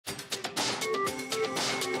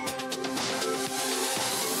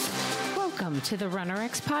to the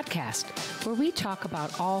RunRX podcast, where we talk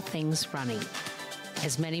about all things running.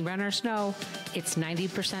 As many runners know, it's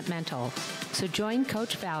 90% mental. So join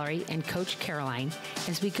Coach Valerie and Coach Caroline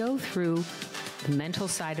as we go through the mental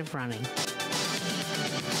side of running.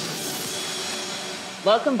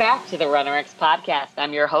 Welcome back to the RunRX podcast.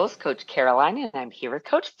 I'm your host, Coach Caroline, and I'm here with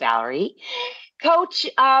Coach Valerie. Coach,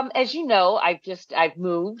 as you know, I've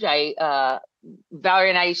moved. Valerie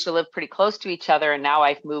and I used to live pretty close to each other, and now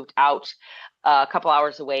I've moved out a couple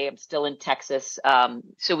hours away. I'm still in Texas,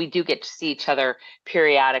 so we do get to see each other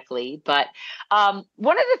periodically. But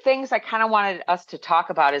one of the things I kind of wanted us to talk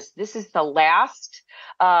about is this is the last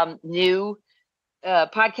new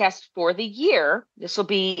podcast for the year. This will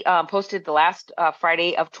be posted the last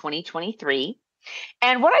Friday of 2023.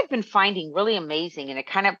 And what I've been finding really amazing, and it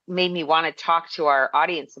kind of made me want to talk to our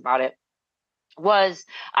audience about it, was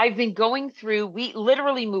I've been going through, we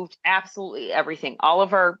literally moved absolutely everything, all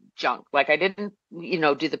of our junk. Like I didn't,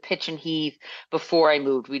 do the pitch and heave before I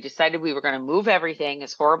moved. We decided we were going to move everything,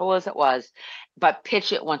 as horrible as it was, but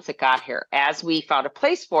pitch it once it got here. As we found a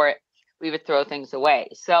place for it, we would throw things away.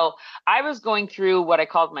 So I was going through what I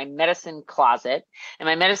called my medicine closet, and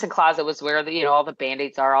my medicine closet was where all the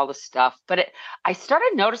Band-Aids are, all the stuff. But I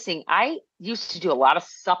started noticing I used to do a lot of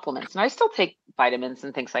supplements, and I still take vitamins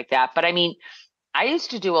and things like that. But I mean, I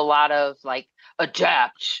used to do a lot of like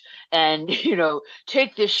adapt and,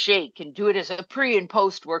 take this shake and do it as a pre and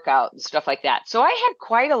post workout and stuff like that. So I had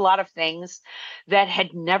quite a lot of things that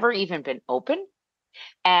had never even been open.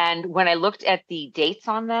 And when I looked at the dates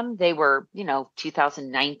on them, they were,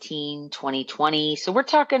 2019, 2020. So we're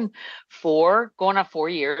talking going on 4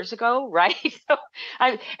 years ago, right?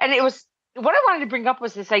 And it was, what I wanted to bring up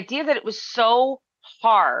was this idea that it was so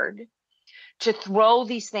hard to throw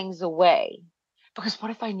these things away, because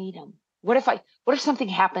what if I need them? What if something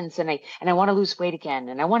happens and I want to lose weight again,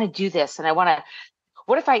 and I want to do this, and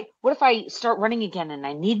what if I start running again and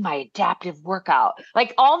I need my adaptive workout?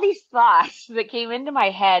 Like all these thoughts that came into my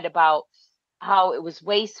head about how it was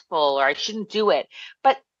wasteful or I shouldn't do it.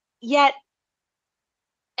 But yet,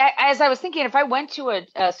 as I was thinking, if I went to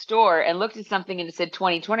a store and looked at something and it said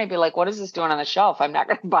 2020, I'd be like, what is this doing on the shelf? I'm not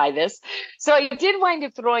going to buy this. So I did wind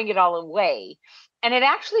up throwing it all away. And it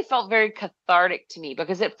actually felt very cathartic to me,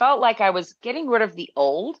 because it felt like I was getting rid of the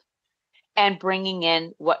old and bringing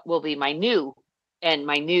in what will be my new. And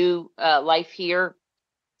my new life here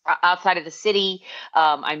outside of the city.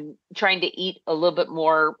 I'm trying to eat a little bit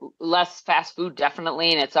less fast food,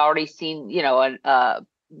 definitely. And it's already seen,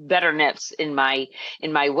 betterness in my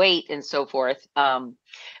weight and so forth. But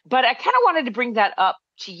I kind of wanted to bring that up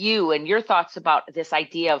to you and your thoughts about this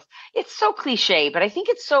idea of, it's so cliche, but I think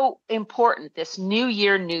it's so important, this new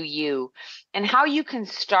year, new you, and how you can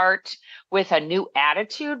start with a new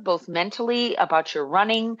attitude, both mentally about your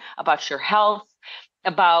running, about your health,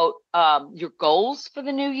 about your goals for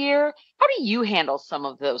the new year. How do you handle some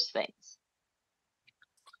of those things?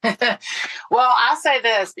 Well, I'll say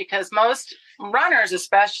this, because most runners,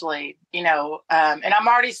 especially, and I'm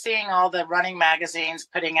already seeing all the running magazines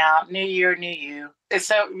putting out New Year, New You.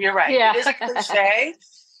 So you're right. Yeah. It is a cliche.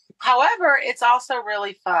 However, it's also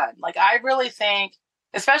really fun. Like, I really think,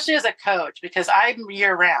 especially as a coach, because I'm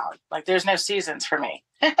year round, like there's no seasons for me.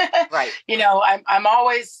 Right. I'm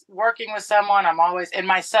always working with someone. I'm always, and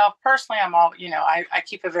myself personally, I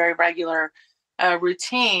keep a very regular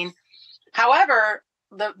routine. However,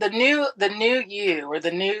 the new you, or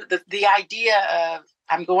the idea of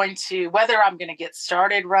whether I'm going to get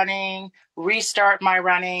started running, restart my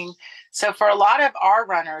running. So for a lot of our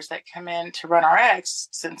runners that come in to RunRX,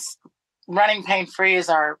 since running pain-free is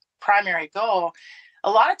our primary goal,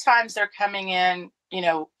 a lot of times they're coming in,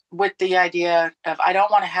 with the idea of, I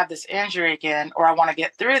don't want to have this injury again, or I want to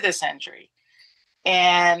get through this injury.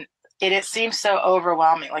 And it seems so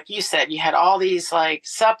overwhelming. Like you said, you had all these like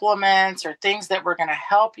supplements or things that were going to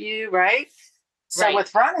help you, right? So right.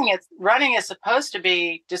 With running is supposed to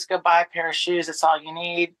be just go buy a pair of shoes. That's all you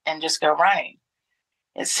need, and just go running.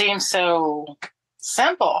 It seems so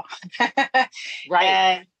simple.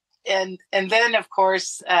 Right. And then, of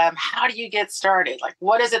course, how do you get started? Like,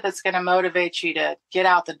 what is it that's going to motivate you to get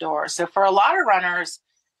out the door? So for a lot of runners,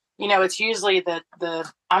 it's usually the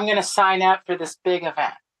I'm going to sign up for this big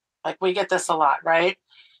event. Like, we get this a lot, right?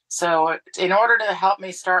 So in order to help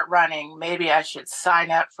me start running, maybe I should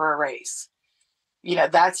sign up for a race.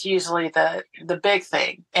 That's usually the big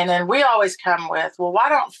thing. And then we always come with, well, why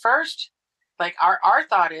don't first, like our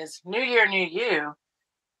thought is, new year, new you,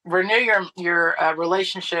 renew your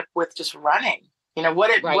relationship with just running.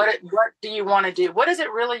 What do you want to do? What is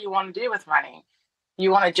it really you want to do with running?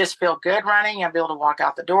 You want to just feel good running and be able to walk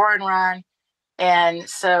out the door and run. And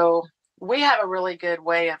so we have a really good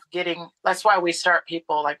way of that's why we start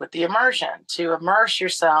people like with the immersion, to immerse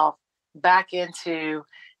yourself back into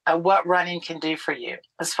what running can do for you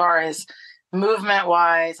as far as movement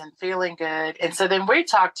wise and feeling good. And so then we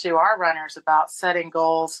talk to our runners about setting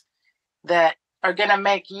goals that are going to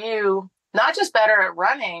make you not just better at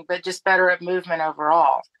running, but just better at movement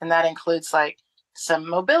overall. And that includes like some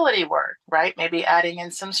mobility work, right? Maybe adding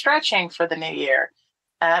in some stretching for the new year,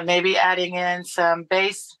 maybe adding in some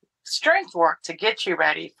base strength work to get you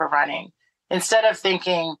ready for running, instead of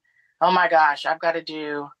thinking, oh my gosh, I've got to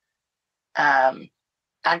do, how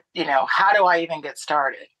do I even get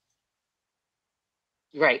started?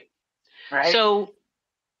 Right. Right. So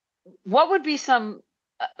what would be some,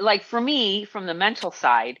 like for me, from the mental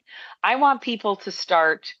side, I want people to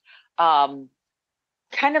start kind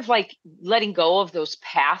of like letting go of those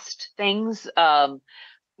past things.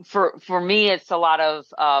 For me, it's a lot of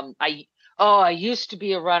I used to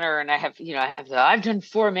be a runner, and I've done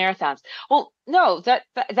 4 marathons. Well, no,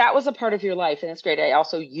 that was a part of your life, and it's great. I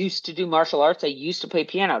also used to do martial arts. I used to play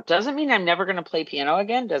piano. Doesn't mean I'm never going to play piano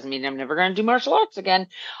again. Doesn't mean I'm never going to do martial arts again.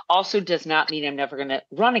 Also does not mean I'm never going to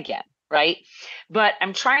run again, right? But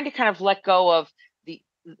I'm trying to kind of let go of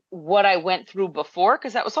what I went through before,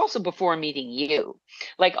 because that was also before meeting you.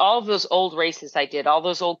 Like all of those old races I did, all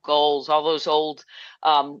those old goals, all those old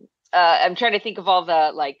I'm trying to think of all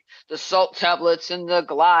the salt tablets and the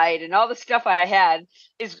glide and all the stuff I had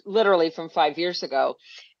is literally from 5 years ago.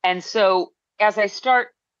 And so as I start,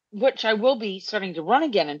 which I will be starting to run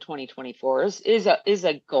again in 2024 is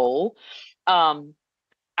a goal.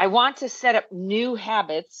 I want to set up new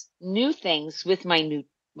habits, new things with my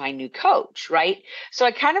new coach, right? So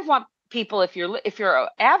I kind of want people, if you're an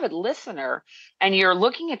avid listener and you're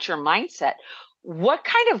looking at your mindset, what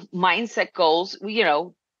kind of mindset goals,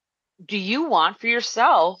 do you want for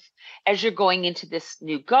yourself as you're going into this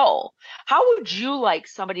new goal? How would you like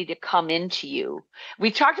somebody to come into you? We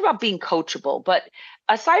talked about being coachable, but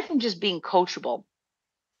aside from just being coachable,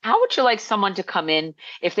 how would you like someone to come in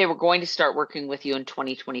if they were going to start working with you in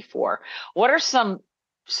 2024? What are some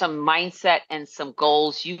mindset and some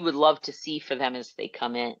goals you would love to see for them as they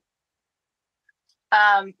come in?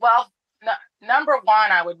 Well, number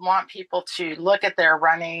one, I would want people to look at their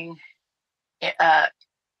running.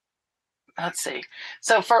 Let's see.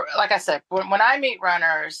 So like I said, when I meet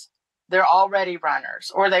runners, they're already runners,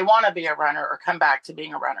 or they want to be a runner or come back to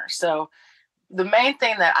being a runner. So the main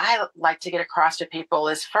thing that I like to get across to people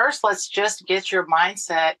is, first, let's just get your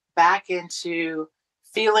mindset back into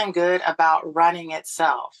feeling good about running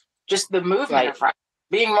itself, just the movement of running,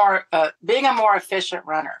 being a more efficient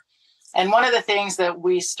runner. And one of the things that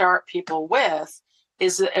we start people with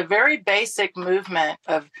is a very basic movement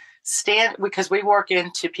of because we work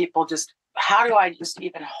into people just, how do I just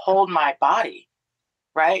even hold my body?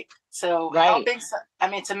 Right. So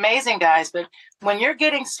it's amazing, guys. But when you're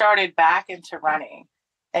getting started back into running,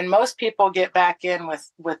 and most people get back in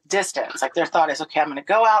with distance, like their thought is, okay, I'm going to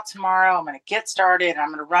go out tomorrow. I'm going to get started. And I'm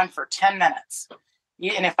going to run for 10 minutes.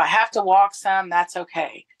 And if I have to walk some, that's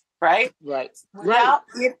okay. Right. Right.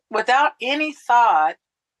 Without any thought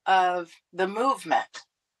of the movement.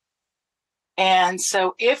 And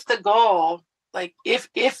so if the goal, like if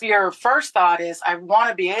your first thought is, I want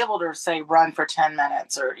to be able to say run for 10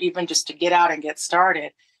 minutes, or even just to get out and get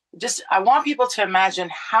started, I want people to imagine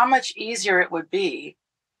how much easier it would be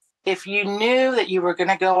if you knew that you were going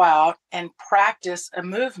to go out and practice a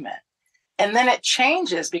movement. And then it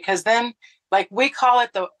changes, because then, like, we call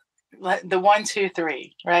it the 1, 2,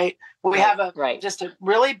 3, right? We have just a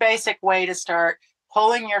really basic way to start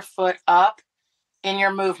pulling your foot up in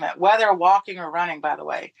your movement, whether walking or running, by the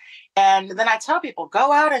way. And then I tell people,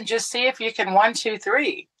 go out and just see if you can 1, 2,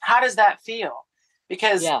 3. How does that feel?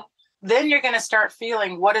 Because then you're going to start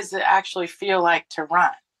feeling, what does it actually feel like to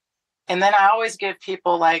run? And then I always give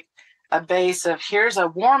people like a base of, here's a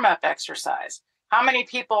warm-up exercise. How many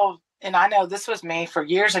people, and I know this was me for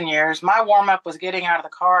years and years, my warm-up was getting out of the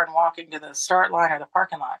car and walking to the start line or the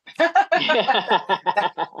parking lot.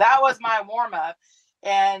 that was my warm-up.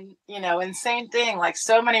 And, and same thing, like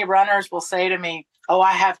so many runners will say to me, oh,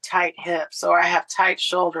 I have tight hips, or I have tight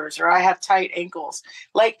shoulders, or I have tight ankles.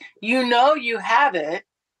 Like, you have it,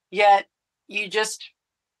 yet you just,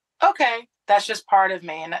 okay, that's just part of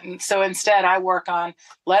me. And so instead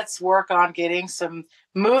let's work on getting some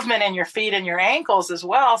movement in your feet and your ankles as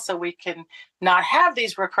well, so we can not have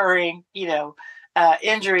these recurring,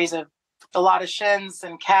 injuries of a lot of shins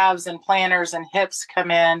and calves and planters and hips come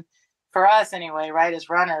in. For us anyway, right, as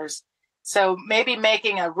runners. So maybe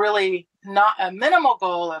making not a minimal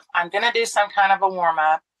goal of, I'm going to do some kind of a warm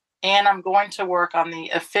up, and I'm going to work on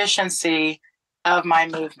the efficiency of my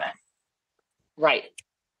movement. Right.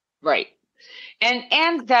 Right.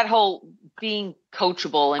 And that whole being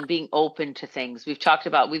coachable and being open to things. We've talked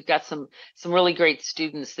about, we've got some really great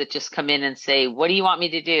students that just come in and say, what do you want me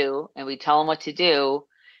to do? And we tell them what to do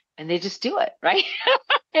and they just do it. Right.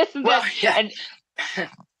 Isn't Well, that, yeah. and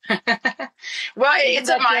Well, it's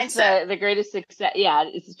a mindset. The greatest success. Yeah,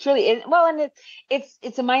 it's truly, well, and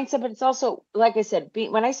it's a mindset, but it's also, like I said,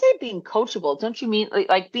 when I say being coachable, don't you mean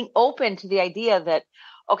like being open to the idea that,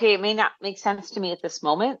 okay, it may not make sense to me at this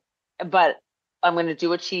moment, but I'm going to do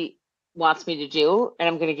what she wants me to do, and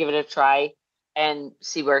I'm going to give it a try and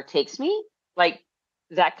see where it takes me. Like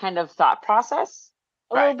that kind of thought process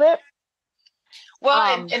a little bit.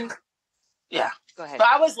 Well, and yeah, go ahead. But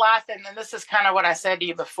I was laughing, and this is kind of what I said to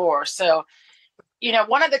you before. So,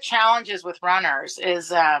 one of the challenges with runners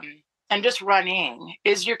is, and just running,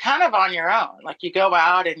 is you're kind of on your own. Like you go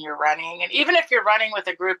out and you're running, and even if you're running with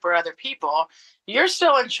a group or other people, you're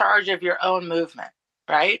still in charge of your own movement,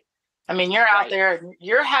 right? I mean, you're out there and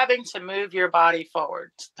you're having to move your body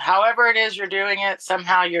forward. However it is you're doing it,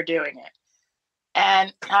 somehow you're doing it.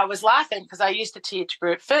 And I was laughing because I used to teach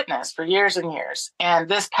group fitness for years and years. And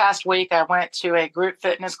this past week, I went to a group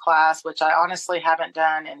fitness class, which I honestly haven't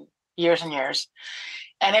done in years and years.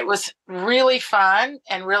 And it was really fun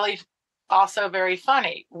and really also very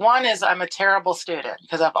funny. One is I'm a terrible student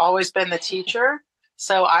because I've always been the teacher.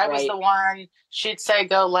 So I was the one, she'd say,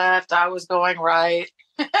 go left. I was going right.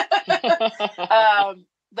 The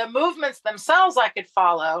movements themselves I could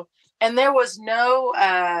follow. And there was no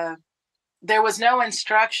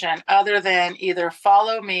instruction other than either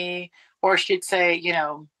follow me, or she'd say,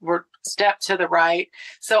 we're step to the right.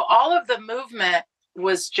 So all of the movement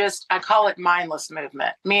was just, I call it mindless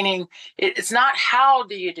movement, meaning it's not how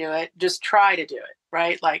do you do it, just try to do it,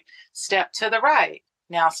 right? Like step to the right,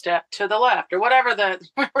 now step to the left, or whatever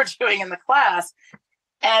we were doing in the class.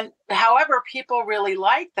 And however, people really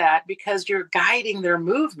like that because you're guiding their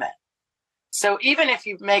movement. So even if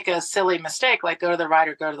you make a silly mistake, like go to the right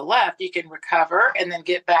or go to the left, you can recover and then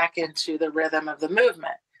get back into the rhythm of the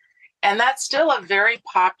movement. And that's still a very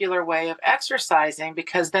popular way of exercising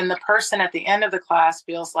because then the person at the end of the class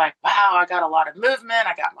feels like, wow, I got a lot of movement.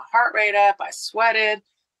 I got my heart rate up. I sweated.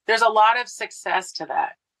 There's a lot of success to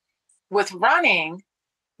that. With running,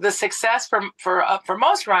 the success for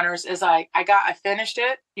most runners is I finished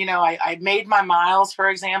it. I made my miles, for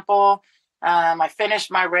example. I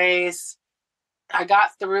finished my race. I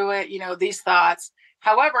got through it, these thoughts.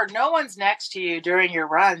 However, no one's next to you during your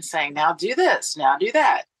run saying, now do this, now do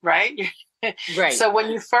that, right? Right. So when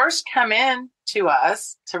you first come in to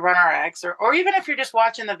us, to RunRX, or even if you're just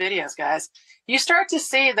watching the videos, guys, you start to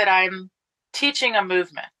see that I'm teaching a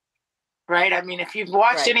movement, right? I mean, if you've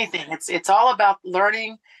watched anything, it's all about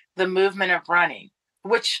learning the movement of running,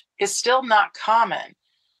 which is still not common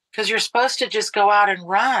because you're supposed to just go out and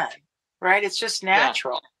run, right? It's just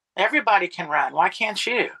natural. Yeah. Everybody can run. Why can't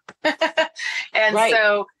you? And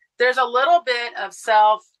so there's a little bit of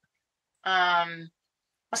I'll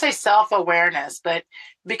say self-awareness, but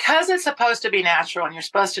because it's supposed to be natural and you're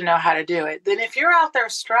supposed to know how to do it, then if you're out there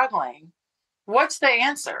struggling, what's the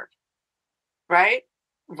answer? Right?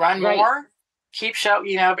 Run more, keep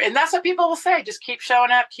showing, and that's what people will say. Just keep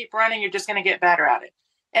showing up, keep running. You're just going to get better at it.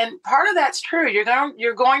 And part of that's true. You're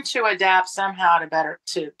going to adapt somehow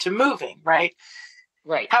to moving, right?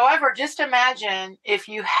 Right. However, just imagine if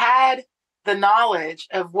you had the knowledge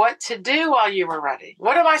of what to do while you were running.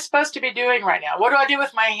 What am I supposed to be doing right now? What do I do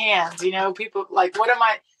with my hands? People like, what am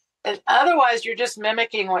I? And otherwise, you're just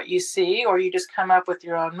mimicking what you see, or you just come up with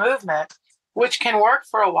your own movement, which can work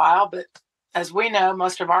for a while. But as we know,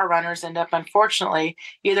 most of our runners end up, unfortunately,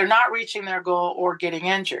 either not reaching their goal or getting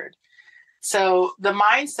injured. So the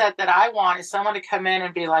mindset that I want is someone to come in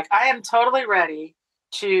and be like, I am totally ready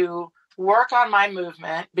to work on my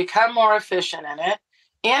movement, become more efficient in it,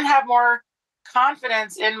 and have more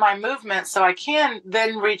confidence in my movement so I can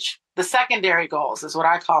then reach the secondary goals, is what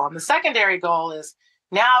I call them. The secondary goal is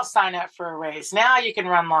now sign up for a race. Now you can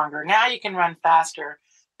run longer. Now you can run faster.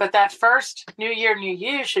 But that first New Year, New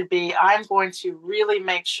You should be, I'm going to really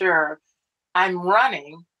make sure I'm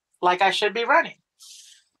running like I should be running.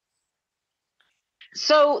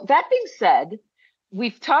 So that being said,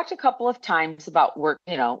 we've talked a couple of times about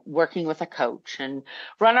working with a coach, and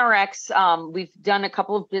RunRX. We've done a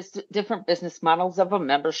couple of different business models of a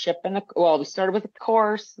membership, we started with a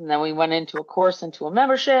course, and then we went into a course into a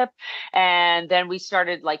membership, and then we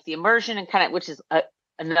started like the immersion and which is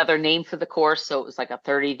another name for the course. So it was like a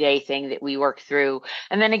 30-day thing that we worked through,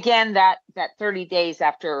 and then again that 30 days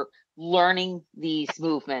after learning these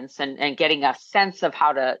movements and getting a sense of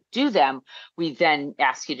how to do them, we then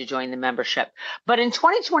ask you to join the membership. But in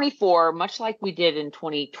 2024, much like we did in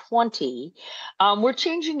 2020, we're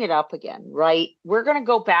changing it up again, right? We're going to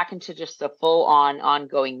go back into just a full-on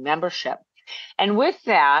ongoing membership. And with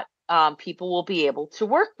that, people will be able to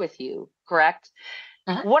work with you, correct?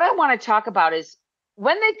 Uh-huh. What I want to talk about is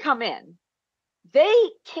when they come in, they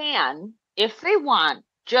can, if they want,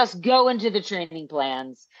 just go into the training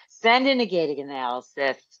plans, send in a gating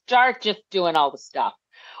analysis, start just doing all the stuff.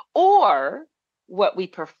 Or what we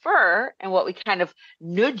prefer and what we kind of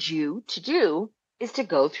nudge you to do is to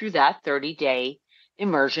go through that 30-day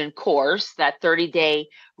immersion course, that 30-day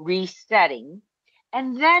resetting,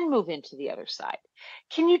 and then move into the other side.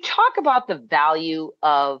 Can you talk about the value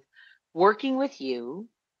of working with you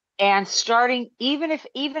and starting, even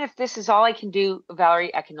if this is all I can do,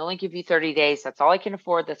 Valerie, I can only give you 30 days. That's all I can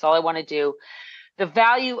afford. That's all I want to do. The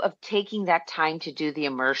value of taking that time to do the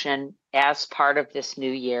immersion as part of this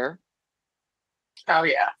new year. Oh,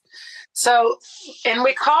 yeah. So, and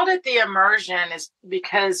we called it the immersion is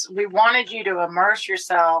because we wanted you to immerse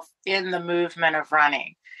yourself in the movement of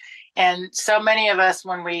running. And so many of us,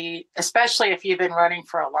 especially if you've been running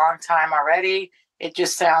for a long time already, it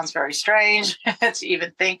just sounds very strange to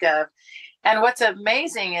even think of. And what's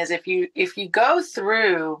amazing is if you go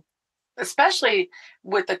through, especially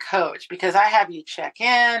with the coach, because I have you check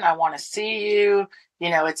in, I want to see you,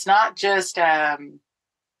 it's not just,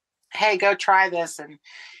 hey, go try this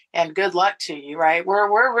and good luck to you, right?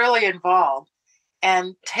 We're really involved.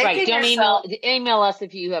 And taking Don't email us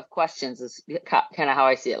if you have questions is kind of how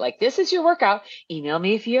I see it. Like, this is your workout. Email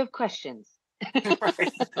me if you have questions.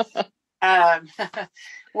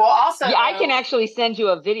 Well, also, yeah, I can actually send you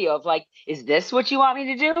a video of like, is this what you want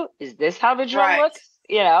me to do? Is this how the drill looks?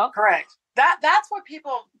 Correct. That's what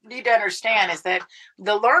people need to understand is that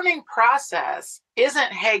the learning process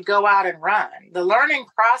isn't, hey, go out and run. The learning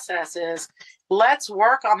process is let's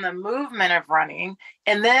work on the movement of running,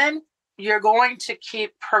 and then you're going to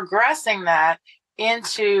keep progressing that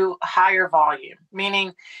into higher volume.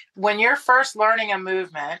 Meaning when you're first learning a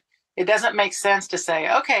movement, it doesn't make sense to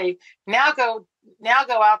say, okay, now go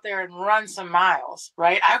out there and run some miles,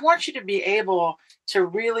 right? I want you to be able to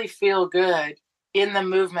really feel good in the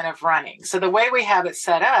movement of running. So the way we have it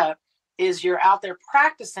set up is you're out there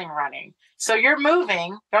practicing running. So you're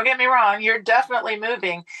moving, don't get me wrong, you're definitely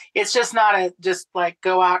moving. It's just not just like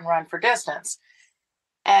go out and run for distance.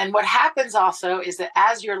 And what happens also is that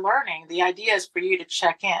as you're learning, the idea is for you to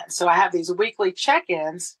check in. So I have these weekly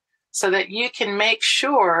check-ins so that you can make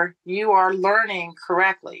sure you are learning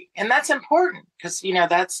correctly. And that's important because,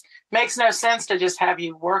 that's makes no sense to just have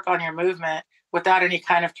you work on your movement without any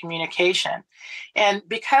kind of communication. And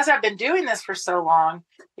because I've been doing this for so long,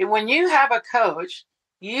 when you have a coach,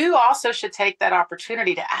 you also should take that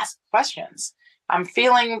opportunity to ask questions. I'm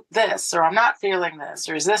feeling this, or I'm not feeling this,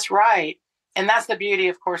 or is this right? And that's the beauty,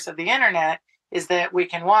 of course, of the internet is that we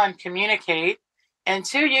can, one, communicate, and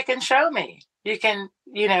two, you can show me. You can,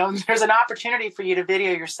 there's an opportunity for you to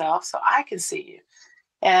video yourself so I can see you.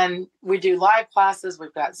 And we do live classes.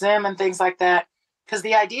 We've got Zoom and things like that. Because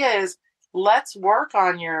the idea is let's work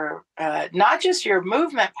on your, not just your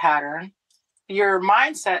movement pattern, your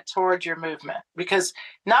mindset towards your movement. Because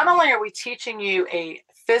not only are we teaching you a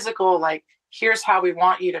physical, like, here's how we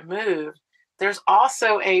want you to move, there's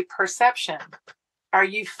also a perception. Are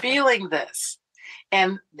you feeling this?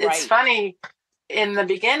 And it's funny in the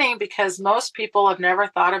beginning because most people have never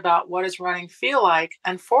thought about what does running feel like,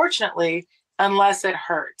 unfortunately, unless it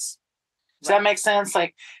hurts. Does that make sense?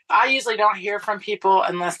 Like, I usually don't hear from people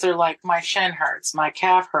unless they're like, my shin hurts, my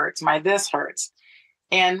calf hurts, my this hurts.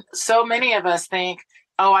 And so many of us think,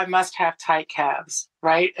 oh, I must have tight calves,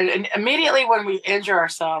 right? And immediately when we injure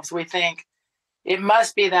ourselves, we think it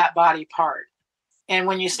must be that body part. And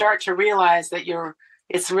when you start to realize that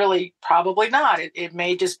it's really probably not. It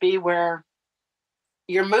may just be where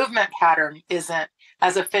your movement pattern isn't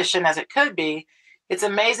as efficient as it could be. It's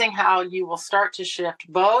amazing how you will start to shift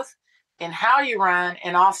both in how you run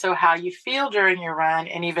and also how you feel during your run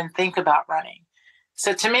and even think about running.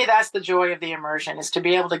 So to me, that's the joy of the immersion, is to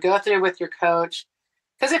be able to go through with your coach.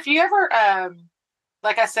 Because if you ever,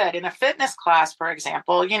 like I said, in a fitness class, for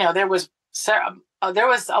example, there was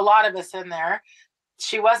a lot of us in there.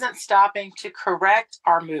 She wasn't stopping to correct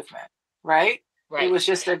our movement, right? It was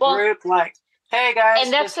just a group like, hey guys.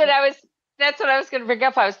 And that's what I That's what I was going to bring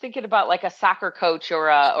up. I was thinking about like a soccer coach or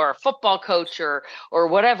a football coach or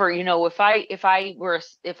whatever. If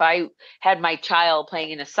I had my child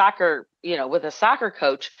playing in a soccer, with a soccer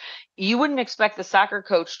coach, you wouldn't expect the soccer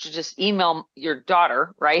coach to just email your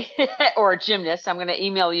daughter, right? Or a gymnast. I'm going to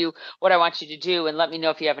email you what I want you to do and let me know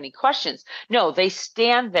if you have any questions. No, they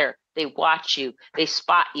stand there. They watch you. They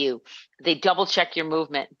spot you. They double check your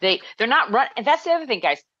movement. They're not run. And that's the other thing,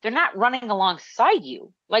 guys. They're not running alongside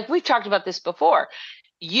you. Like we've talked about this before.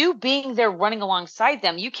 You being there running alongside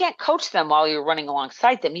them, you can't coach them while you're running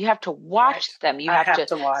alongside them. You have to watch them. You have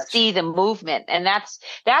to watch. See the movement. And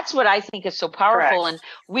that's what I think is so powerful. Correct. And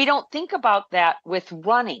we don't think about that with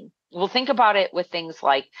running. We'll think about it with things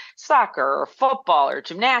like soccer or football or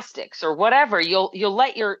gymnastics or whatever. You'll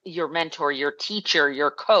let your mentor, your teacher,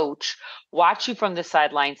 your coach watch you from the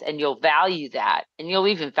sidelines, and you'll value that, and you'll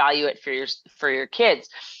even value it for your kids.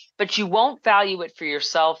 But you won't value it for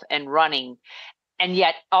yourself and running. And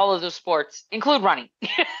yet all of those sports include running.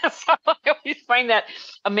 So I always find that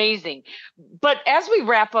amazing. But as we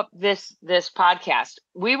wrap up this podcast,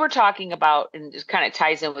 we were talking about, and it kind of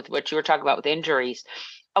ties in with what you were talking about with injuries,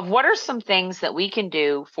 of what are some things that we can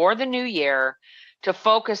do for the new year to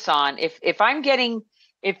focus on. If I'm getting,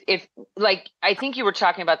 if like, I think you were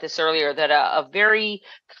talking about this earlier, that a very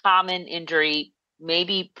common injury,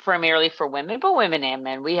 maybe primarily for women, but women and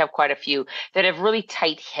men, we have quite a few that have really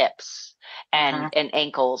tight hips and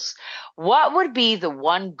ankles. What would be the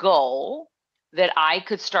one goal that I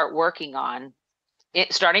could start working on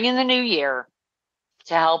starting in the new year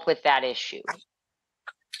to help with that issue?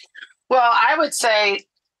 Well, I would say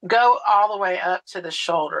go all the way up to the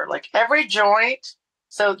shoulder, like every joint.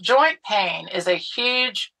 So joint pain is a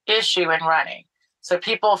huge issue in running. So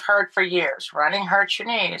people have heard for years, running hurts your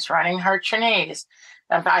knees, running hurts your knees.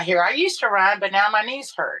 And I hear, I used to run, but now my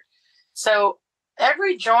knees hurt. So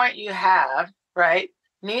every joint you have, right,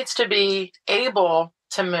 needs to be able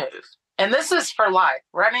to move. And this is for life,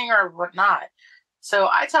 running or whatnot. So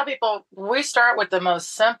I tell people, we start with the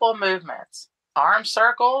most simple movements: arm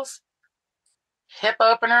circles, hip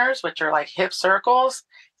openers, which are like hip circles,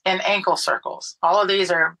 and ankle circles. All of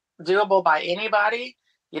these are doable by anybody.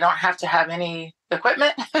 You don't have to have any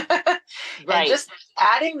equipment. Right. And just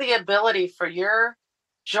adding the ability for your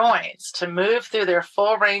joints to move through their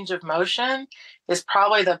full range of motion is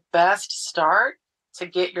probably the best start to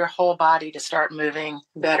get your whole body to start moving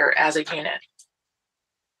better as a unit.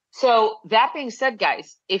 So that being said,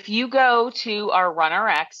 guys, if you go to our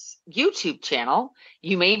RunRX YouTube channel,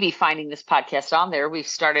 you may be finding this podcast on there. We've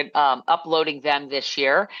started uploading them this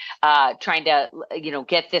year, trying to,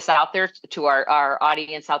 get this out there to our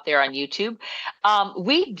audience out there on YouTube.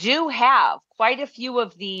 We do have quite a few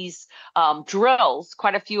of these drills,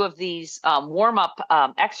 quite a few of these warm-up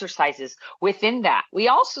exercises within that. We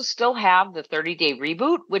also still have the 30-day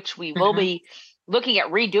reboot, which we will be looking at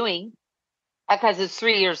redoing, because it's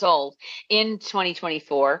 3 years old in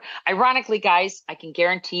 2024. Ironically, guys, I can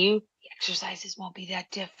guarantee you the exercises won't be that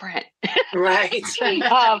different. Right.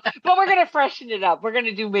 But we're going to freshen it up. We're going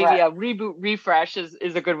to do maybe a reboot refresh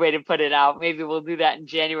is a good way to put it out. Maybe we'll do that in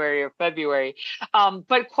January or February.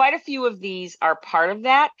 But quite a few of these are part of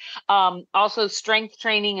that. Also strength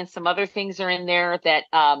training and some other things are in there that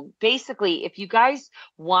basically, if you guys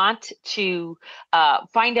want to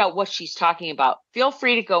find out what she's talking about, feel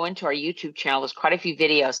free to go into our YouTube channel. There's quite a few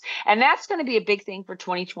videos. And that's going to be a big thing for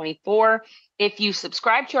 2024. If you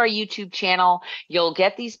subscribe to our YouTube channel, you'll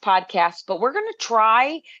get these podcasts, but we're going to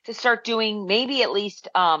try to start doing maybe at least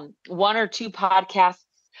 1 or 2 podcasts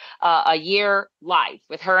a year live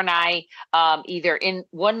with her and I, either in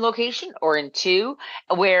one location or in 2,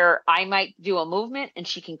 where I might do a movement and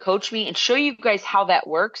she can coach me and show you guys how that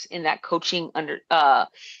works in that coaching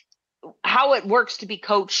how it works to be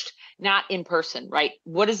coached, not in person, right?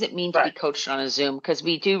 What does it mean to be coached on a Zoom? Because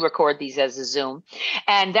we do record these as a Zoom.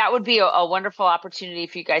 And that would be a wonderful opportunity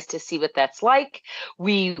for you guys to see what that's like.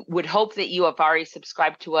 We would hope that you have already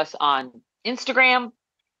subscribed to us on Instagram,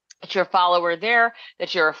 that you're a follower there,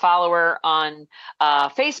 that you're a follower on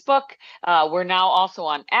Facebook. We're now also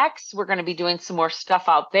on X. We're going to be doing some more stuff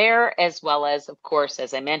out there, as well as, of course,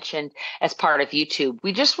 as I mentioned, as part of YouTube.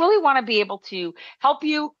 We just really want to be able to help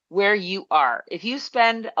you where you are. If you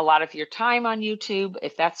spend a lot of your time on YouTube,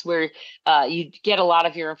 if that's where you get a lot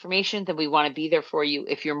of your information, then we want to be there for you.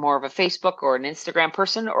 If you're more of a Facebook or an Instagram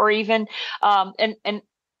person, or even an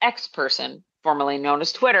X person, formerly known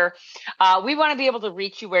as Twitter, we want to be able to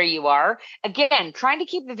reach you where you are. Again, trying to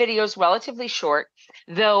keep the videos relatively short,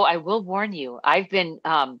 though I will warn you, I've been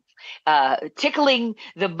tickling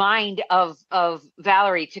the mind of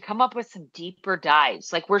Valerie to come up with some deeper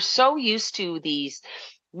dives. Like, we're so used to these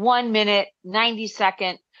 1 minute,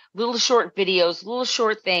 90-second, little short videos, little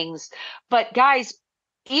short things. But guys,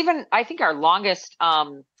 even I think our longest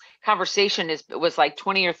conversation was like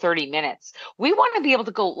 20 or 30 minutes. We want to be able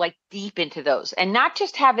to go like deep into those and not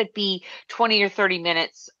just have it be 20 or 30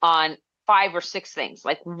 minutes on 5 or 6 things,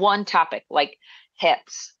 like one topic, like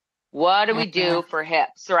hips. What do we do for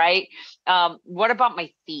hips, right? What about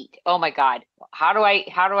my feet? Oh my God. How do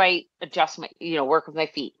I adjust my, work with my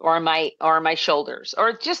feet or my shoulders,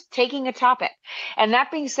 or just taking a topic? And that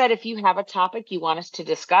being said, if you have a topic you want us to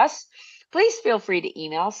discuss, please feel free to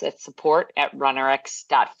email us at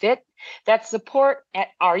support@runrx.fit. That's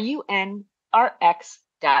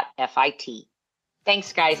support@runrx.fit.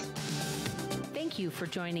 Thanks, guys. Thank you for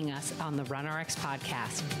joining us on the RunRX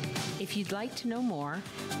podcast. If you'd like to know more,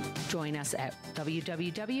 join us at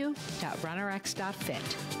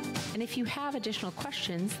www.runrx.fit. And if you have additional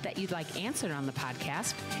questions that you'd like answered on the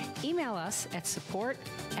podcast, email us at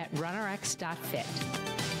support@runrx.fit.